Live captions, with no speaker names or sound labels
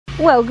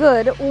Well,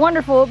 good,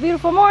 wonderful,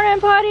 beautiful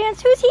morning,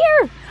 audience. Who's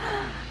here?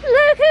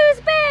 Look who's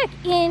back.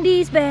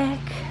 Indy's back.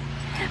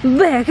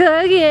 Back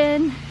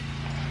again.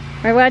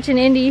 We're watching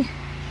Indy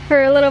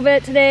for a little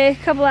bit today, a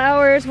couple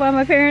hours while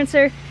my parents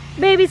are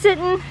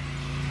babysitting.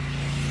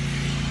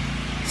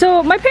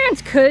 So my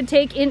parents could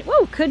take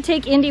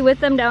Indy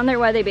with them down there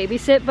while they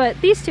babysit, but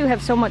these two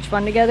have so much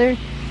fun together.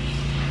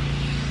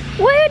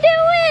 What are you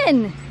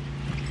doing?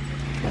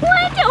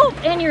 What? Oh,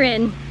 and you're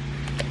in.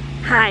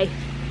 Hi.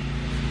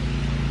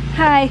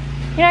 Hi.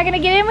 You're not gonna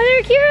get in with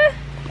her, Kira?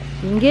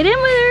 You can get in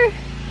with her.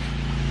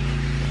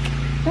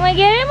 You wanna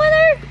get in with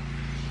her?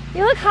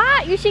 You look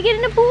hot. You should get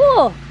in the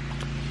pool.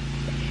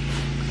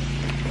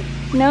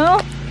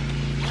 No?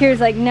 Kira's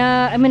like,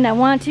 nah, I mean, I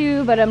want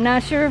to, but I'm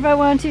not sure if I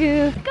want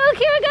to. Go,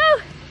 Kira,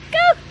 go!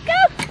 Go, go!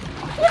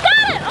 You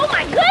got it! Oh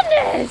my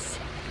goodness!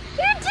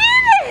 You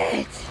did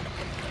it!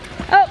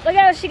 Oh, look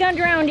out, she gonna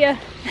drown you.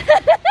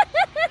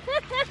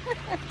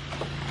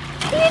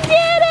 You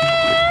did it!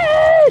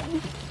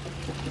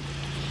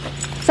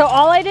 So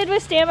all I did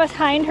was stand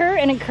behind her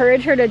and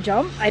encourage her to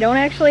jump. I don't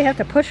actually have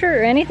to push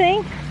her or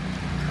anything.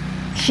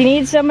 She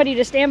needs somebody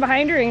to stand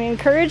behind her and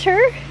encourage her.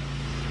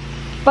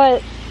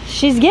 But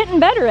she's getting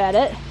better at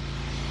it.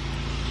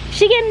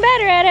 She's getting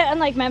better at it,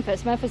 unlike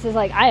Memphis. Memphis is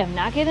like, I am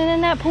not getting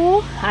in that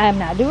pool. I am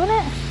not doing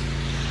it.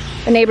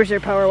 The neighbors are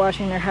power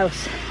washing their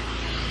house.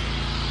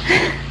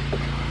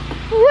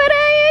 What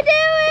are you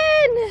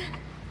doing?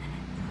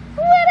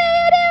 What are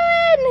you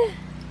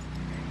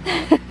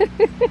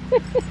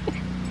doing?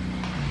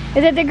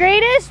 Is it the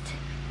greatest?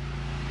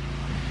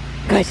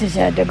 Guys, is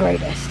that the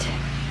greatest?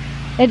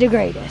 It's the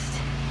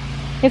greatest.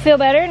 You feel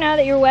better now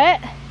that you're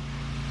wet?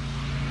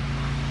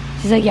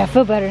 She's like, yeah, I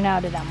feel better now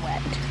that I'm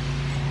wet.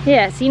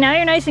 Yeah, see, now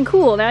you're nice and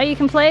cool. Now you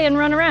can play and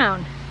run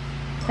around.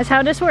 That's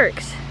how this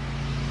works.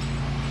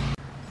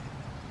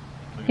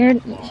 Here,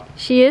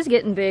 she is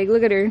getting big.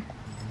 Look at her.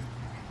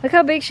 Look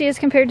how big she is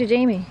compared to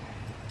Jamie.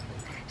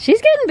 She's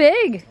getting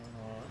big.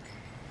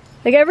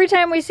 Like every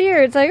time we see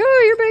her, it's like,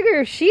 oh, you're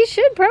bigger. She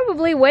should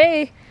probably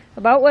weigh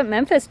about what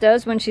Memphis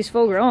does when she's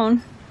full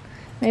grown.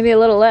 Maybe a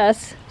little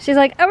less. She's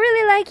like, I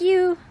really like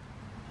you.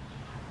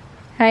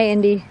 Hi,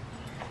 Indy.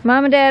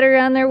 Mom and Dad are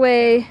on their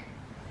way.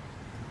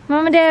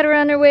 Mom and Dad are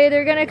on their way.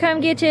 They're gonna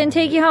come get you and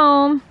take you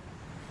home.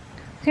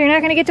 So you're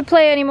not gonna get to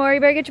play anymore.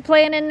 You better get your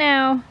playing in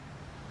now.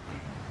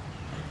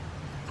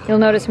 You'll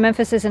notice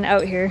Memphis isn't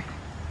out here.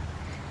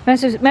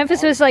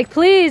 Memphis was like,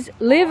 please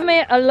leave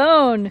me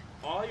alone.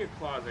 All your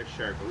claws are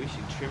sharp, but we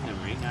should trim them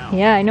right now.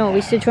 Yeah, I know.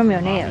 We should trim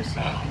your nails.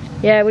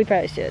 Yeah, we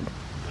probably should.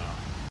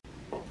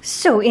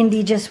 So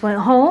Indy just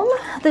went home.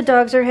 The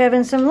dogs are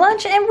having some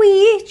lunch, and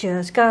we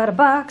just got a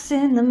box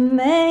in the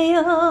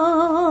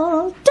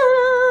mail.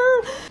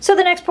 Ta-da! So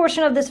the next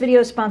portion of this video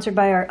is sponsored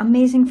by our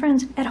amazing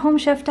friends at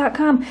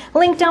homechef.com.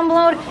 Link down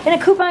below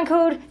and a coupon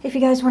code if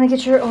you guys want to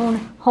get your own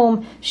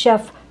Home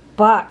Chef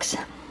box.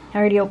 I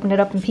already opened it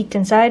up and peeked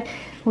inside.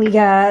 We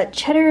got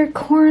cheddar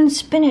corn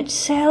spinach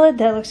salad.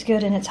 That looks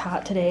good, and it's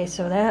hot today,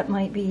 so that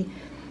might be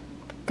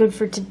good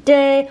for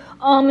today.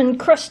 Almond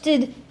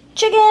crusted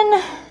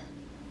chicken.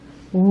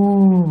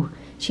 Ooh,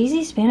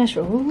 cheesy Spanish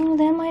roll. Ooh,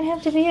 that might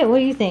have to be it. What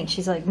do you think?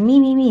 She's like,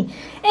 me.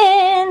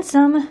 And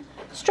some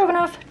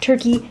stroganoff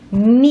turkey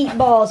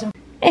meatballs.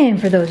 And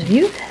for those of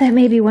you that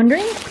may be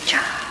wondering,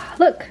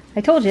 look,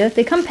 I told you,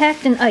 they come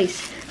packed in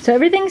ice. So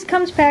everything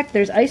comes packed.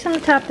 There's ice on the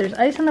top, there's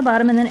ice on the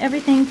bottom, and then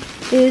everything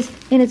is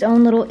in its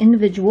own little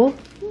individual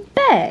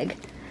bag.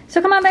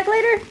 So come on back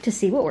later to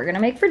see what we're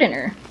gonna make for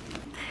dinner.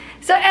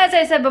 So as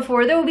I said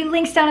before, there will be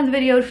links down in the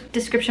video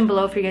description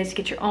below for you guys to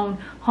get your own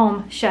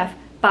Home Chef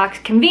box.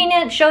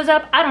 Convenient, shows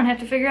up. I don't have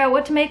to figure out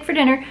what to make for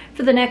dinner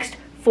for the next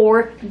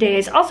 4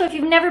 days. Also, if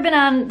you've never been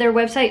on their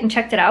website and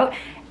checked it out,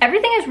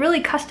 everything is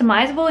really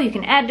customizable. You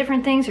can add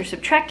different things or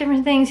subtract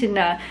different things,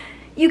 and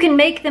you can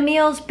make the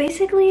meals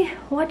basically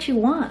what you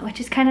want, which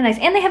is kind of nice.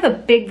 And they have a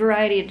big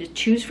variety to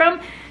choose from.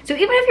 So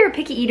even if you're a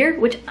picky eater,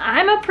 which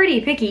I'm a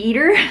pretty picky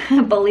eater,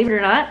 believe it or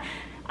not,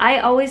 I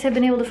always have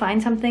been able to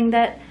find something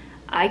that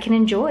I can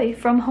enjoy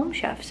from Home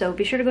Chef. So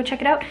be sure to go check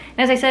it out. And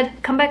as I said,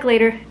 come back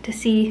later to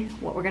see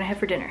what we're gonna have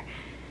for dinner.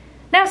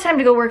 Now it's time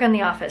to go work on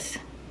the office.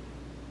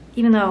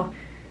 Even though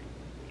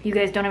you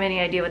guys don't have any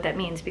idea what that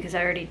means because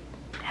I already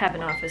have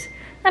an office.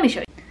 Let me show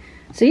you.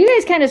 So you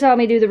guys kind of saw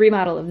me do the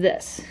remodel of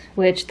this,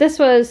 which this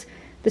was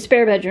the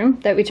spare bedroom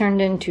that we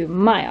turned into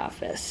my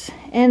office.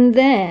 And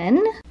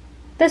then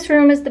this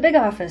room is the big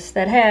office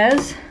that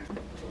has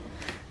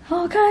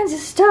all kinds of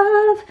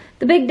stuff.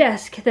 The big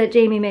desk that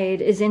Jamie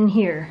made is in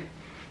here.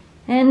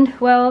 And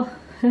well,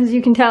 as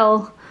you can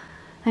tell,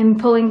 I'm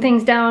pulling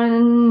things down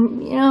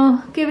and, you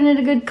know, giving it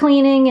a good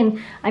cleaning.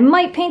 And I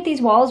might paint these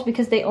walls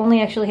because they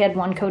only actually had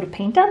one coat of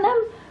paint on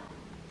them.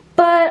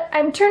 But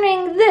I'm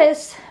turning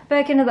this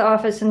back into the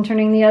office and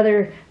turning the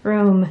other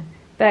room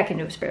back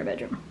into a spare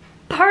bedroom.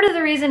 Part of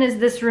the reason is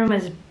this room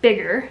is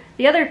bigger.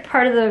 The other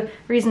part of the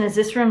reason is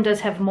this room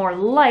does have more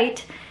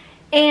light,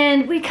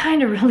 and we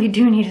kind of really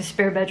do need a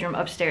spare bedroom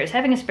upstairs.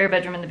 Having a spare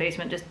bedroom in the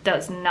basement just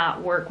does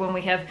not work when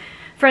we have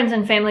friends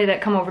and family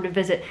that come over to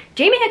visit.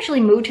 Jamie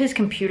actually moved his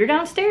computer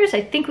downstairs.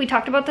 I think we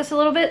talked about this a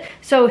little bit.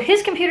 So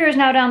his computer is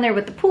now down there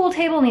with the pool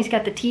table, and he's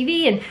got the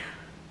TV, and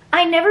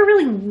I never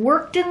really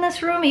worked in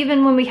this room,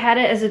 even when we had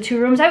it as a 2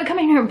 rooms. I would come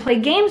in here and play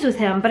games with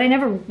him, but I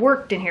never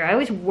worked in here. I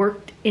always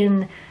worked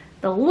in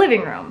the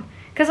living room.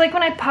 Because like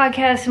when I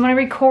podcast and when I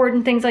record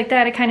and things like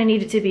that, I kind of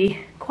needed to be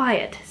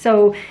quiet.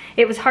 So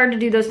it was hard to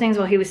do those things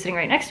while he was sitting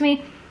right next to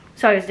me.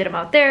 So I always did them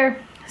out there.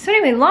 So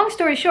anyway, long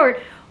story short,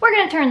 we're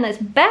gonna turn this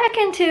back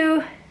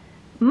into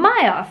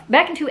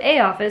a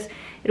office.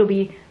 It'll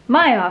be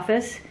my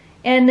office.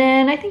 And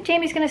then I think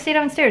Jamie's gonna stay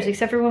downstairs,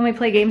 except for when we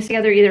play games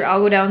together. Either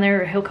I'll go down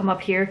there or he'll come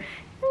up here.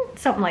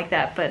 Something like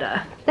that. But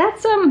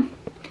that's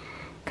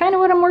kind of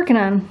what I'm working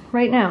on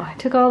right now. I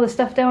took all the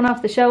stuff down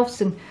off the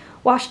shelves and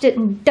washed it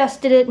and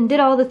dusted it and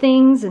did all the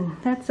things. And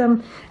that's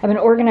I've been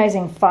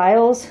organizing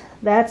files.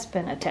 That's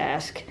been a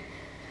task.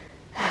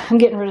 I'm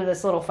getting rid of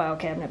this little file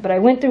cabinet, but I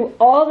went through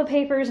all the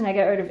papers and I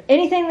got rid of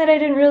anything that I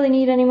didn't really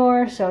need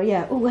anymore. So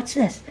yeah. Oh, what's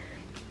this?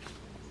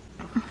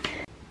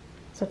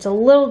 So it's a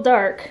little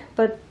dark,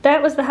 but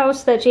that was the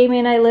house that Jamie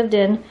and I lived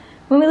in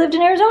when we lived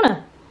in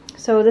Arizona.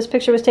 So this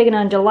picture was taken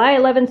on July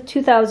 11th,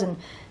 2000.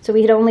 So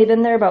we had only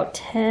been there about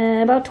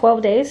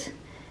 12 days,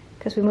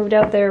 because we moved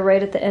out there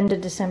right at the end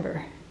of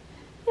December.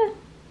 Yeah,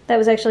 that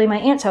was actually my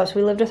aunt's house.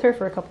 We lived with her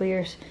for a couple of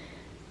years.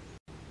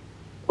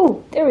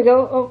 Oh, there we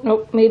go. Oh,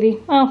 nope, maybe.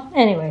 Oh,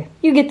 anyway,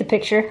 you get the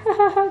picture.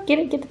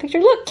 Get the picture.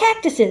 Look,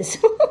 cactuses.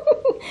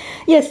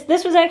 Yes,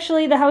 this was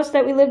actually the house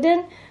that we lived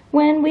in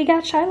when we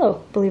got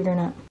Shiloh, believe it or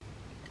not.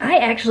 I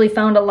actually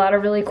found a lot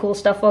of really cool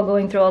stuff while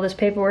going through all this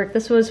paperwork.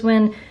 This was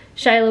when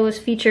Shiloh was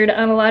featured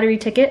on a lottery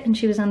ticket, and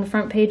she was on the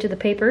front page of the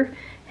paper.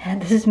 And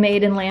this is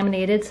made and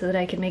laminated so that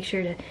I could make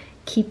sure to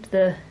keep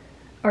the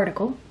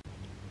article.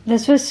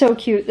 This was so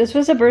cute. This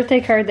was a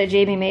birthday card that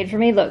Jamie made for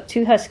me. Look,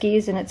 2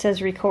 Huskies, and it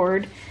says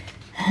record.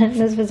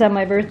 This was on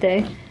my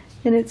birthday.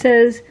 And it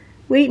says,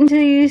 wait until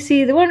you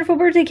see the wonderful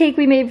birthday cake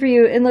we made for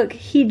you. And look,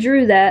 he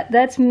drew that.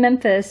 That's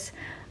Memphis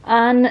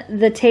on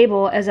the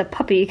table as a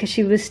puppy, because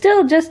she was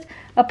still just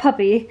a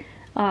puppy.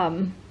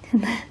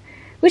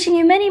 Wishing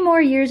you many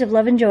more years of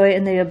love and joy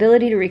and the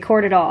ability to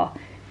record it all.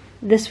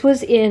 This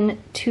was in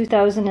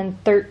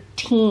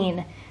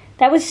 2013.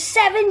 That was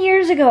 7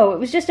 years ago. It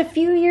was just a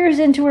few years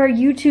into our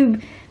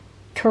YouTube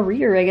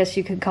career, I guess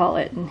you could call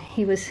it. And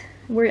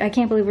I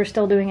can't believe we're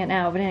still doing it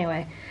now. But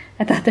anyway,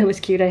 I thought that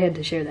was cute. I had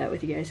to share that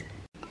with you guys.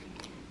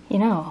 You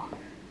know,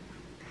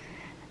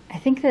 I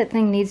think that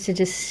thing needs to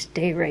just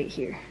stay right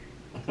here.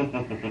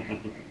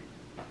 Did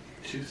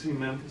you see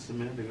Memphis a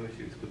minute ago?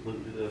 She was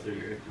completely the other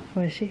direction.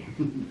 Was she?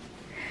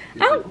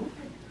 I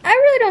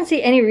really don't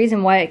see any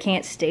reason why it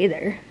can't stay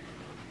there.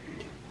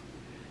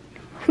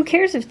 Who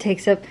cares if it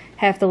takes up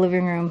half the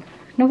living room?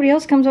 Nobody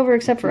else comes over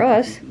except for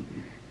us.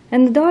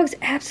 And the dogs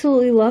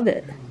absolutely love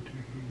it.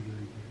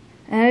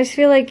 And I just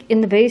feel like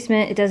in the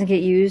basement it doesn't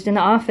get used. In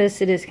the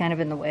office it is kind of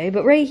in the way.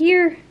 But right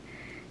here,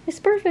 it's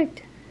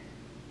perfect.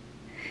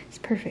 It's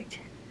perfect.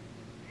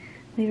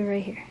 Leave it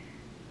right here.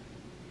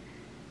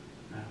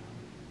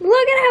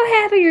 Look at how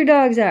happy your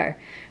dogs are.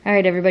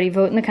 Alright, everybody,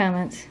 vote in the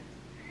comments.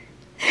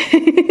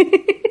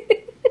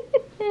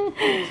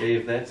 See,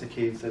 if that's the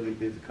case, I think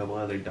there's a couple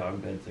other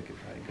dog beds that could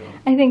probably go.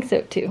 I think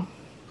so, too.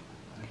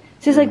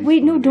 She's like,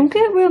 wait, no, don't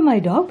get rid of my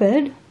dog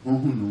bed.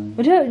 You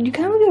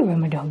can't get rid of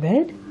my dog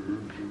bed.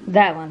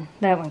 That one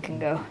can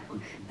go.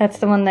 That's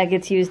the one that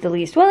gets used the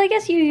least. Well, I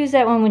guess you use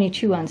that one when you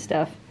chew on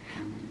stuff.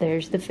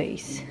 There's the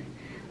face.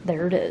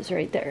 There it is,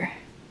 right there.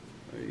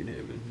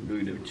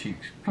 You'd have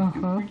cheeks.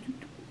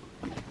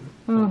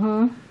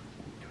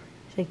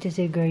 It's like, this is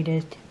the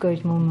greatest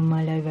moment of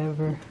my life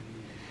ever.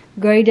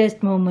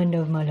 Greatest moment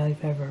of my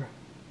life ever.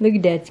 Look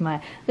at that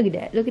smile. Look at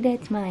that. Look at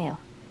that smile.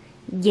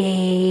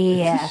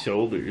 Yeah. It's his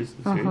shoulders.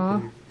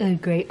 Oh,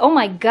 great. Oh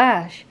my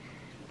gosh.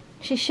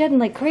 She's shedding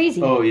like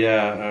crazy. Oh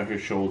yeah, her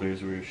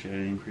shoulders were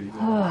shedding pretty bad.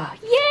 Oh,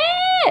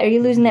 yeah! Are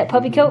you losing that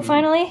puppy coat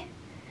finally?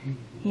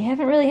 You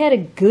haven't really had a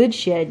good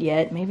shed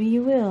yet. Maybe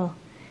you will.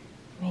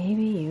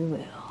 Maybe you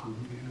will.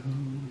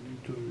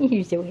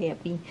 You're so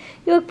happy.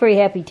 You look pretty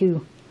happy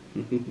too.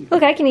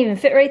 Look, I can even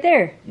fit right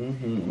there.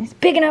 It's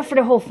big enough for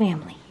the whole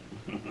family.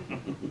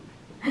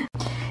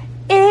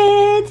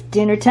 It's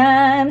dinner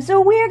time,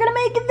 so we're gonna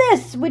make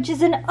this, which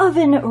is an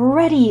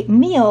oven-ready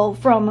meal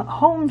from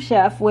Home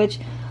Chef, which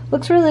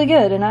looks really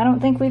good, and I don't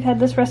think we've had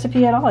this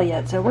recipe at all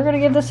yet, so we're gonna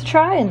give this a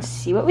try and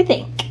see what we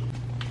think.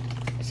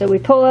 So we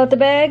pull out the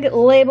bag,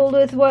 labeled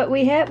with what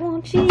we have.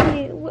 Well, gee,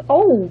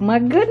 oh my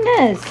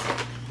goodness.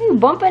 Are you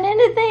bumping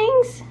into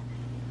things?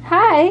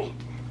 Hi.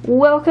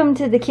 Welcome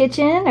to the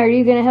kitchen. Are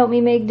you gonna help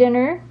me make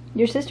dinner?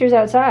 Your sister's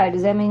outside.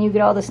 Does that mean you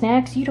get all the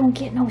snacks? You don't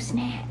get no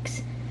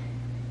snacks.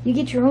 You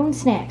get your own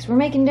snacks. We're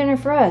making dinner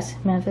for us.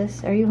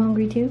 Memphis, are you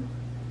hungry too?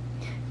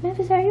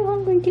 Memphis, are you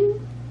hungry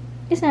too?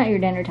 It's not your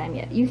dinner time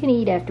yet. You can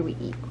eat after we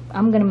eat.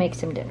 I'm gonna make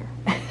some dinner.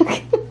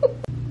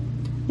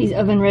 These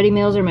oven-ready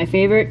meals are my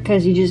favorite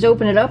because you just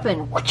open it up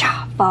and whoosh,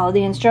 follow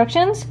the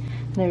instructions.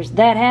 There's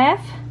that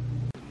half.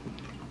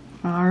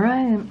 All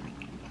right.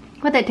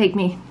 What'd that take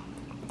me?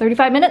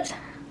 35 minutes?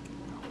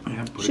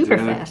 Yeah, put Super it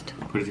together, fast.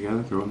 Put it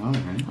together, throw it on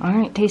there, right? All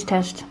right, taste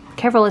test.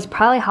 Careful, it's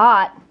probably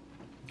hot.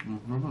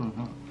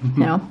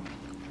 No?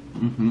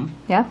 Mm-hmm.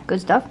 Yeah,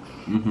 good stuff.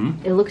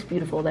 Mm-hmm. It looks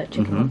beautiful. That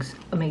chicken looks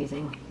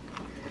amazing.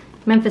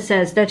 Memphis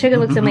says, that chicken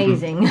looks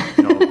amazing.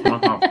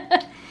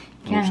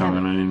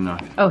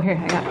 Oh, here,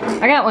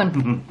 I got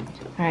one.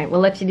 All right,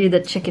 we'll let you do the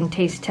chicken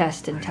taste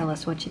test and tell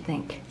us what you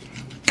think.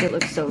 It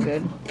looks so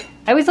good.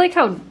 I always like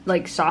how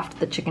soft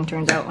the chicken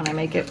turns out when I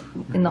make it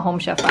in the Home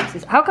Chef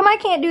boxes. How come I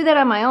can't do that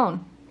on my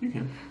own? You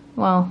can.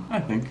 Well, I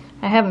think.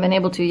 I haven't been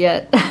able to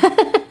yet.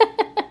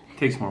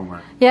 Takes more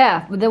work.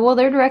 Yeah, well,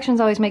 their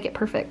directions always make it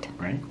perfect.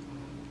 Right?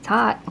 It's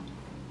hot.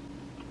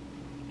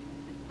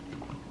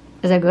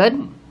 Is that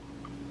good?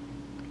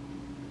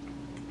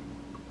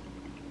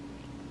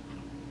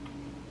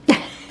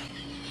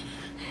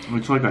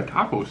 It's like a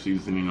taco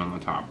seasoning on the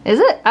top. Is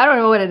it? I don't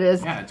know what it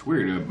is. Yeah, it's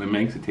weird. It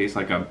makes it taste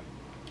like a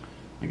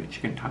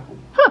chicken taco.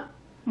 Huh.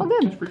 Well,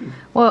 good. That's pretty good.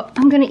 Well,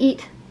 I'm gonna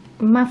eat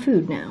my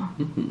food now.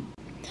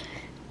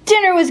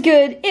 Dinner was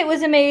good. It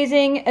was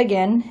amazing.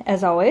 Again,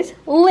 as always,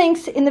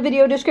 links in the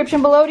video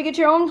description below to get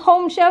your own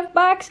Home Chef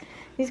box.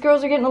 These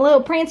girls are getting a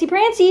little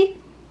prancy.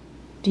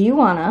 Do you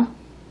wanna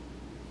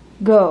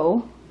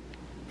go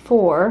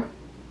for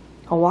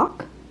a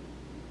walk?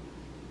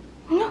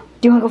 Do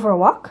you wanna go for a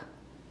walk?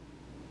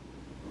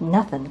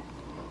 Nothing. Do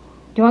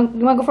you want to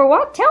go for a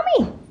walk? Tell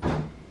me.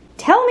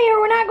 Tell me or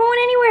we're not going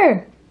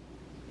anywhere.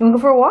 You want to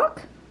go for a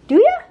walk? Do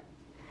you?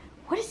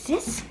 What is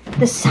this?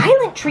 The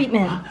silent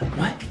treatment.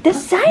 What? The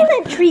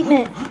silent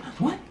treatment.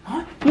 What?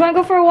 Huh? You want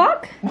to go for a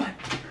walk? What?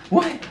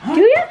 What? Huh?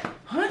 Do you?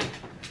 Huh?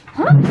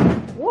 Huh?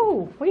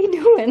 Whoa, what are you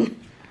doing?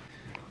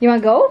 You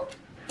want to go?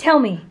 Tell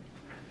me.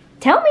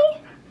 Tell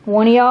me.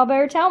 One of y'all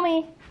better tell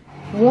me.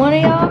 One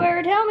of y'all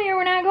better tell me or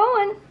we're not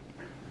going.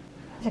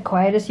 It's the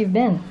quietest you've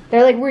been.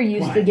 They're like, we're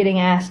used to getting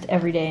asked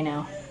every day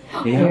now.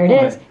 Yeah, Here it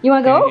is. You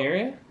want to go? Can I hear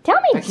you? Tell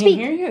me. I Speak.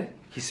 can't hear you.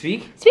 You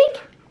speak?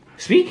 Speak.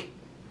 Speak?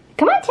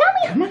 Come on, tell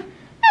me. Come on.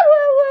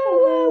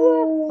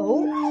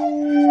 Oh.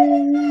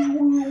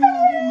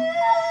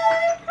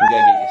 We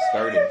gotta get you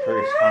started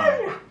first,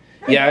 huh?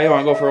 Yeah, you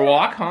wanna go for a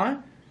walk, huh?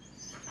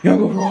 You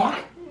wanna go for a walk?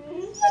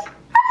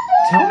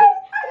 Tell me.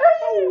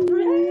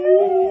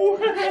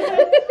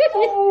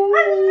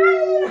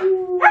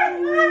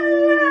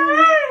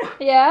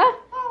 Yeah?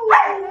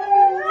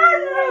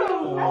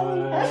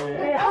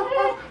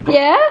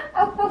 Yeah?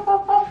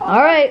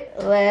 All right,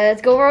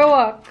 let's go for a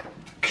walk.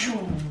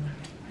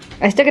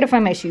 I still gotta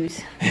find my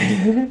shoes.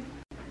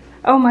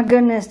 Oh my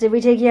goodness, did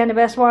we take you on the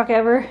best walk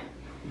ever?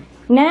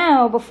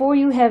 Now, before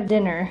you have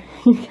dinner,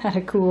 you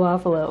gotta cool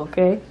off a little,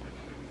 okay?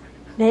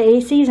 The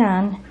AC's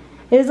on.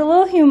 It was a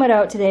little humid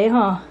out today,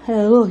 huh? A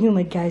little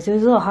humid, guys. It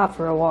was a little hot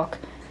for a walk.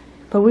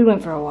 But we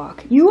went for a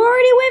walk. You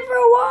already went for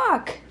a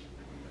walk!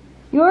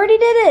 You already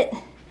did it!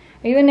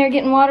 Are you in there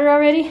getting water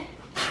already?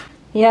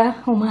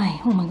 Yeah? Oh my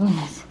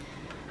goodness.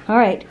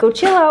 Alright, go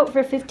chill out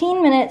for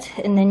 15 minutes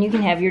and then you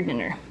can have your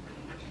dinner.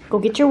 Go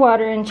get your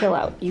water and chill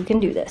out. You can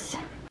do this.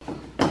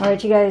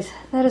 Alright, you guys,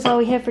 that is all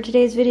we have for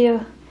today's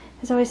video.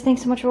 As always,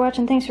 thanks so much for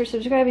watching. Thanks for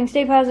subscribing.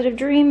 Stay positive,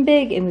 dream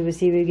big, and we will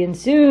see you again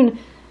soon.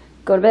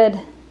 Go to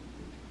bed.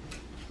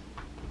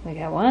 We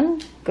got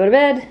one. Go to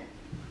bed.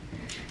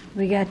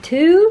 We got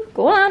two.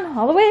 Go on,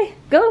 all the way.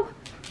 Go.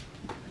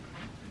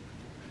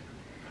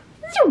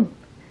 Zoom.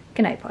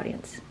 Good night,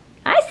 audience.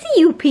 I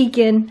see you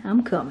peeking.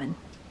 I'm coming.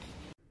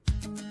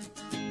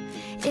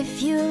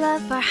 If you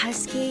love our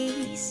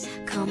Huskies,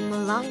 come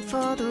along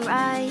for the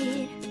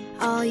ride.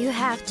 All you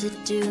have to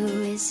do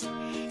is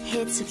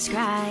hit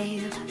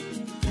subscribe.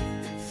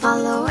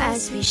 Follow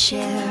as we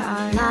share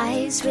our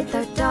lives with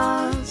our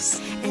dogs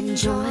and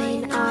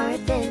join our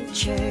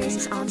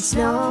adventures on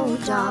Snow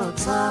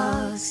Dogs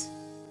Vlogs.